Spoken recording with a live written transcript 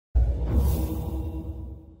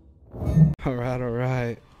Alright,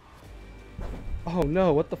 alright. Oh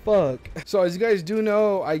no, what the fuck? So as you guys do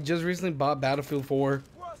know, I just recently bought Battlefield 4.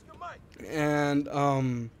 And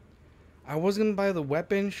I was gonna buy the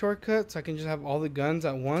weapon shortcut so I can just have all the guns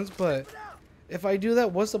at once, but if I do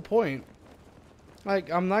that, what's the point? Like,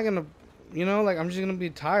 I'm not gonna, you know, like, I'm just gonna be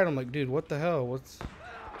tired. I'm like, dude, what the hell? What's...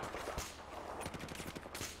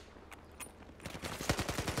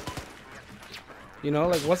 You know,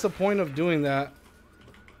 like, what's the point of doing that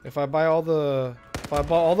if I buy all the... If I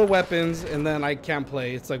bought all the weapons and then I can't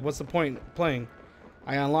play? It's like, what's the point playing?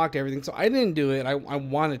 I unlocked everything, so I didn't do it. I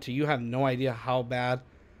wanted to. You have no idea how bad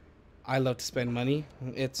I love to spend money.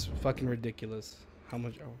 It's fucking ridiculous how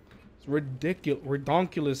much... Oh, it's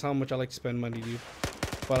ridiculous how much I like to spend money, dude.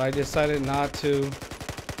 But I decided not to.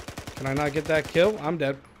 Can I not get that kill? I'm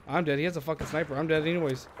dead. I'm dead. He has a fucking sniper. I'm dead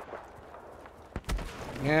anyways.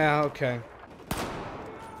 Yeah, okay.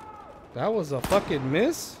 That was a fucking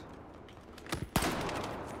miss.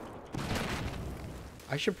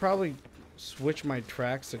 I should probably switch my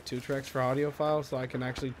tracks to 2 tracks for audio files so I can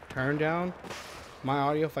actually turn down my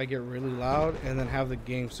audio if I get really loud and then have the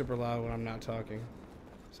game super loud when I'm not talking.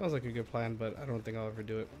 Sounds like a good plan, but I don't think I'll ever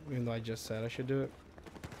do it, even though I just said I should do it.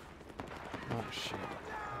 Oh shit.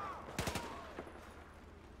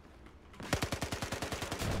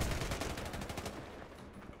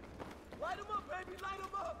 Light him up, baby, light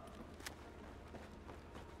him up.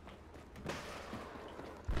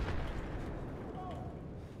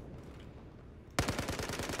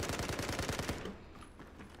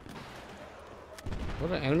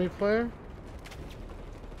 What, an enemy player?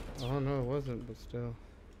 Oh no, it wasn't, but still.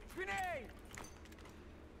 Grenade.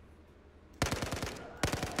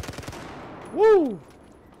 Woo!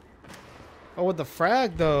 Oh, with the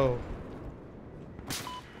frag though.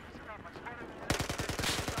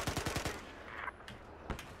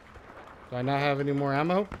 Do I not have any more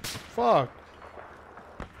ammo? Fuck.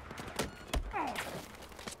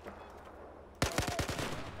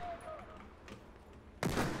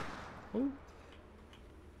 Ooh.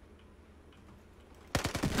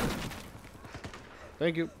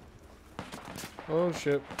 Thank you. Oh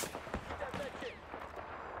shit.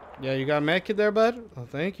 Yeah, you got a med kit there, bud? Oh,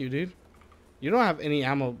 thank you, dude. You don't have any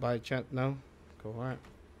ammo by chance? No? Cool, alright.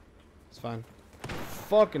 It's fine.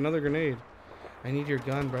 Fuck, another grenade. I need your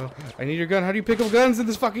gun, bro. I need your gun. How do you pick up guns in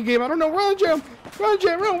this fucking game? I don't know. Run, Jam! Run,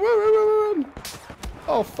 Jam! Run, run, run, run, run!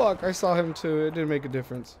 Oh, fuck. I saw him, too. It didn't make a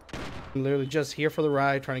difference. I'm literally just here for the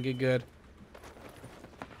ride, trying to get good.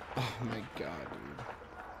 Oh, my God, dude.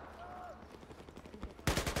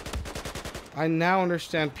 I now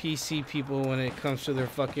understand PC people when it comes to their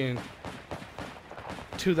fucking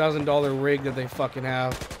 $2,000 rig that they fucking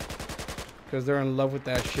have. Because they're in love with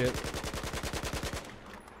that shit.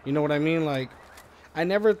 You know what I mean? Like, I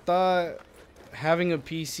never thought having a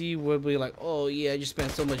PC would be like, oh yeah, I just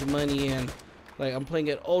spent so much money and like I'm playing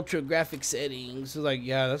at ultra graphic settings. It's like,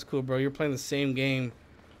 yeah, that's cool, bro. You're playing the same game,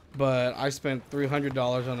 but I spent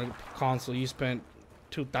 $300 on a console. You spent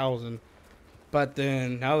 $2,000. But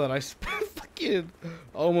then now that I spent fucking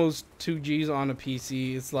almost 2 G's on a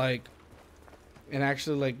PC, it's like, and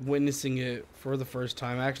actually like witnessing it for the first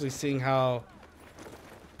time, actually seeing how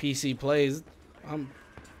PC plays, I'm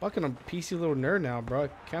fucking a PC little nerd now, bro. I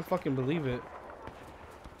can't fucking believe it.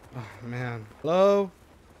 Oh man. Hello?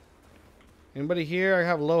 Anybody here? I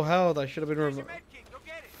have low health. I should have been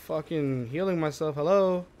fucking healing myself.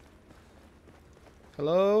 Hello?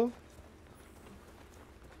 Hello?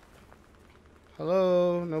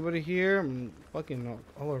 Hello? Nobody here? I'm fucking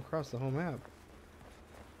all across the whole map.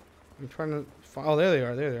 I'm trying to find... Oh, there they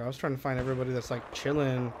are. There they are. I was trying to find everybody that's like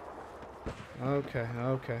chilling. Okay,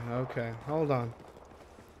 okay, okay. Hold on.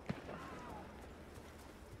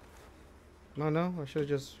 No, I should have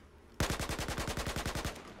just...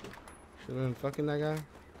 Should have been fucking that guy.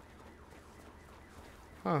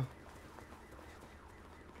 Huh.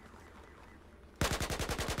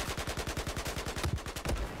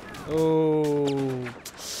 Oh.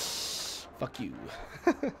 Fuck you.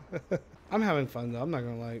 I'm having fun though, I'm not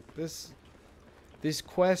gonna lie. This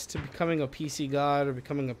quest to becoming a PC god or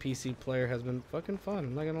becoming a PC player has been fucking fun.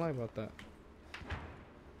 I'm not gonna lie about that.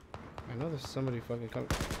 I know there's somebody fucking coming.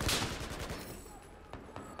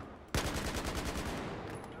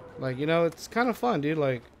 Like, you know, it's kind of fun, dude.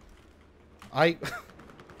 Like, and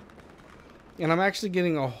I'm actually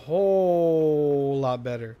getting a whole lot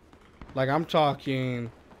better. Like, I'm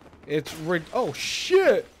talking, it's oh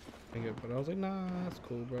shit. But I was like, nah, that's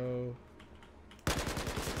cool, bro.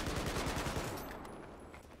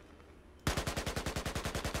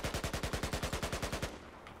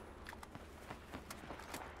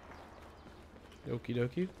 Okie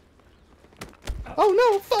dokie. Oh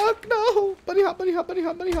no, fuck no! Bunny hop, bunny hop, bunny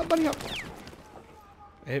hop, bunny hop, bunny hop.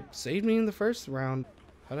 It saved me in the first round.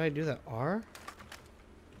 How did I do that? R?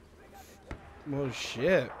 Oh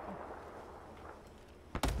shit.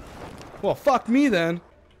 Well, fuck me then.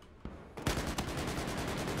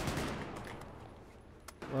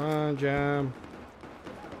 Run, Jam.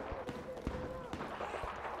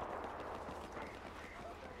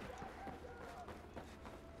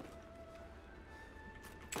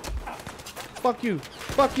 Fuck you.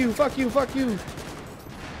 Fuck you. Fuck you. Fuck you.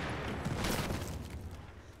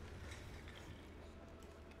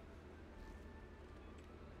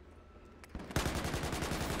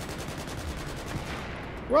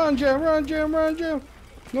 Run, Jam. Run, Jam. Run, Jam.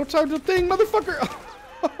 No time to think, motherfucker.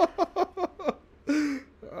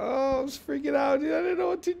 Oh, I was freaking out, dude. I didn't know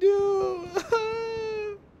what to do.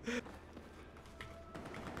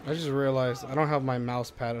 I just realized I don't have my mouse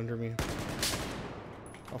pad under me.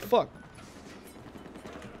 Oh, fuck.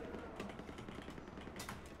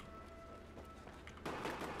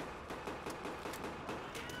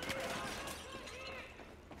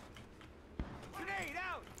 Grenade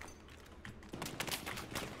out!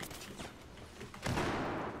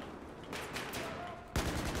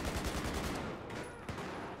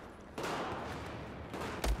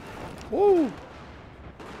 Woo!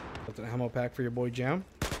 That's an ammo pack for your boy Jam.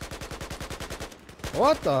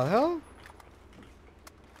 What the hell?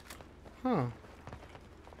 Huh.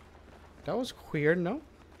 That was weird, no?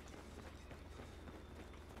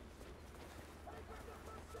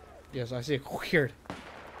 Yes, I see a weird.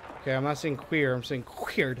 Okay, I'm not saying queer, I'm saying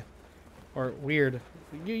weird. Or weird.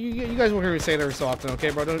 You guys will hear me say it every so often, okay,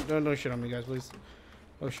 bro? Don't shit on me, guys, please.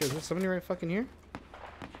 Oh shit, is there somebody right fucking here?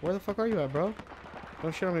 Where the fuck are you at, bro?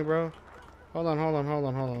 Don't shit on me, bro. Hold on.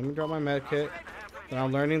 Let me drop my med kit. Then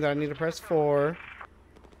I'm learning that I need to press 4.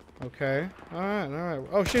 Okay. Alright.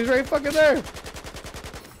 Oh, she's right fucking there!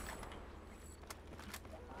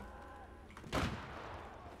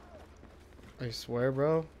 I swear,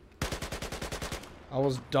 bro. I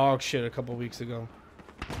was dog shit a couple weeks ago.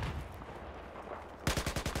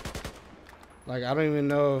 Like, I don't even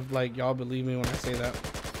know if, like, y'all believe me when I say that.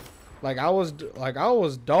 Like, I was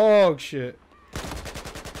dog shit.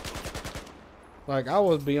 Like, I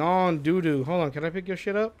was beyond doo-doo. Hold on, can I pick your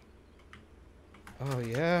shit up? Oh,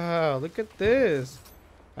 yeah. Look at this.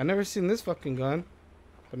 I never seen this fucking gun.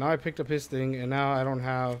 But now I picked up his thing, and now I don't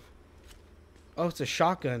have... Oh, it's a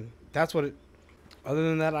shotgun. That's what it... Other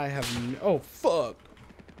than that, I have... Oh, fuck.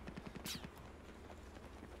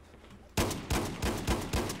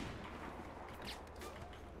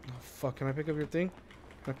 Oh, fuck. Can I pick up your thing?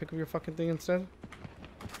 Can I pick up your fucking thing instead?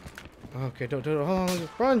 Okay, don't. Hold on.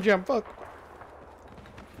 Just run, Jam. Fuck.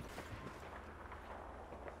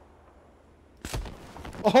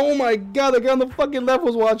 Oh my god, the guy on the fucking left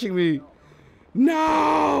was watching me.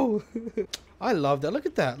 No! I love that. Look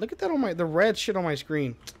at that. Look at that on my... The red shit on my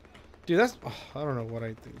screen. Dude, that's... Oh, I don't know what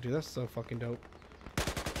I think. Dude, that's so fucking dope.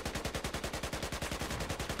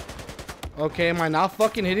 Okay, am I not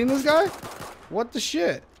fucking hitting this guy? What the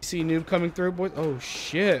shit? See Noob coming through, boys? Oh,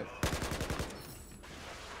 shit.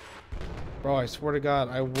 Bro, I swear to God,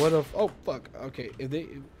 I would have... Oh, fuck. Okay, if they...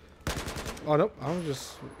 Oh, nope. I'm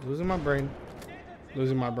just losing my brain.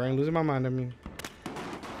 Losing my mind, I mean.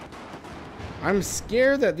 I'm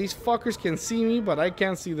scared that these fuckers can see me, but I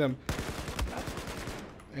can't see them.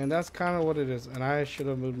 And that's kind of what it is. And I should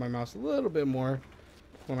have moved my mouse a little bit more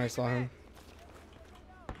when I saw him.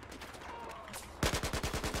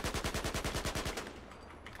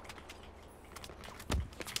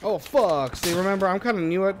 Oh, fuck. See, remember, I'm kind of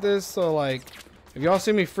new at this, so, like, if y'all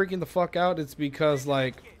see me freaking the fuck out, it's because,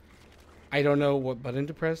 like, I don't know what button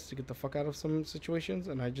to press to get the fuck out of some situations,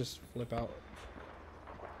 and I just flip out.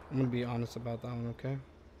 I'm gonna be honest about that one, okay?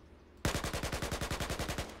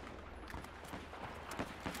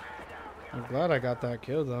 I'm glad I got that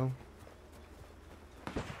kill, though.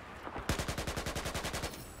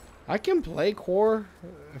 I can play core.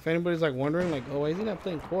 If anybody's, like, wondering, like, oh, why is he not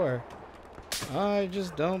playing core? I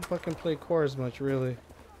just don't fucking play core as much, really.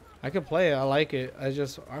 I can play it. I like it. I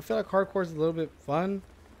feel like hardcore is a little bit fun.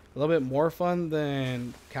 A little bit more fun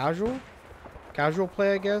than casual. Casual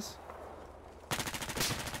play, I guess.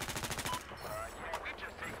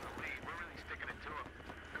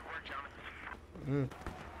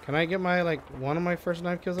 Can I get my, like, one of my first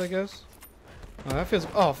knife kills, I guess? Oh, that feels...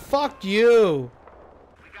 Oh, fuck you!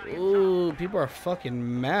 Ooh, people are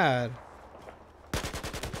fucking mad.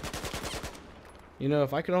 You know,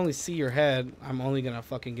 if I could only see your head, I'm only gonna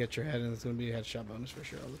fucking get your head, and it's gonna be a headshot bonus for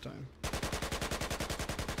sure all the time.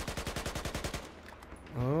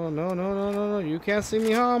 Oh, no. You can't see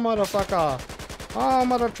me, huh, motherfucker? Oh,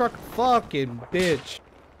 mother truck. Fucking bitch.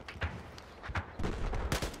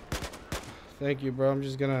 Thank you, bro. I'm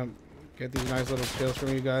just gonna get these nice little kills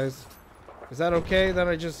from you guys. Is that okay that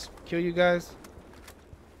I just kill you guys?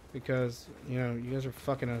 Because, you know, you guys are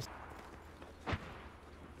fucking us.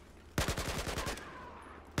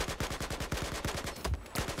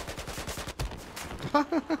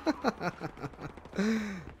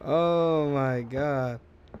 Oh my god.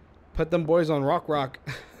 Put them boys on rock.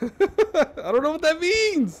 I don't know what that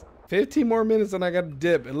means. 15 more minutes and I got to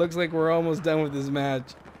dip. It looks like we're almost done with this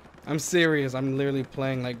match. I'm serious. I'm literally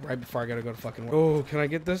playing like right before I gotta go to fucking work. Oh, can I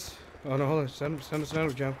get this? Oh no, hold on. Send us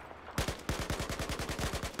another jump.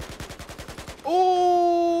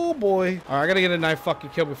 Oh boy. Alright, I gotta get a knife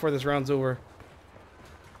fucking kill before this round's over.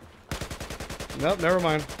 Nope, never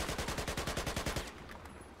mind.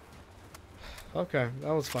 Okay,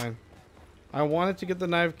 that was fine. I wanted to get the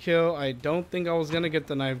knife kill. I don't think I was gonna get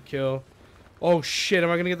the knife kill. Oh shit,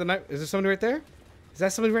 am I gonna get the knife? Is there somebody right there? Is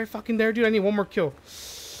that somebody right fucking there, dude? I need one more kill.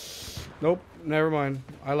 Nope, never mind.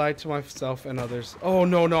 I lied to myself and others. Oh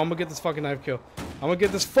no, I'm gonna get this fucking knife kill. I'm gonna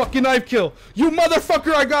get this fucking knife kill. You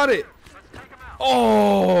motherfucker, I got it!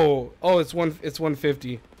 Oh, it's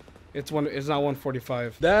 150. It's not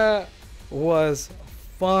 145. That was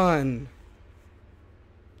fun.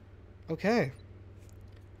 Okay.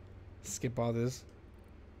 Skip all this.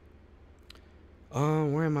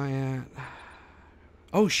 Where am I at?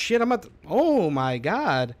 Oh shit, I'm at the, oh my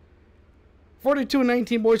god.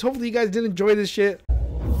 42-19, boys. Hopefully you guys did enjoy this shit.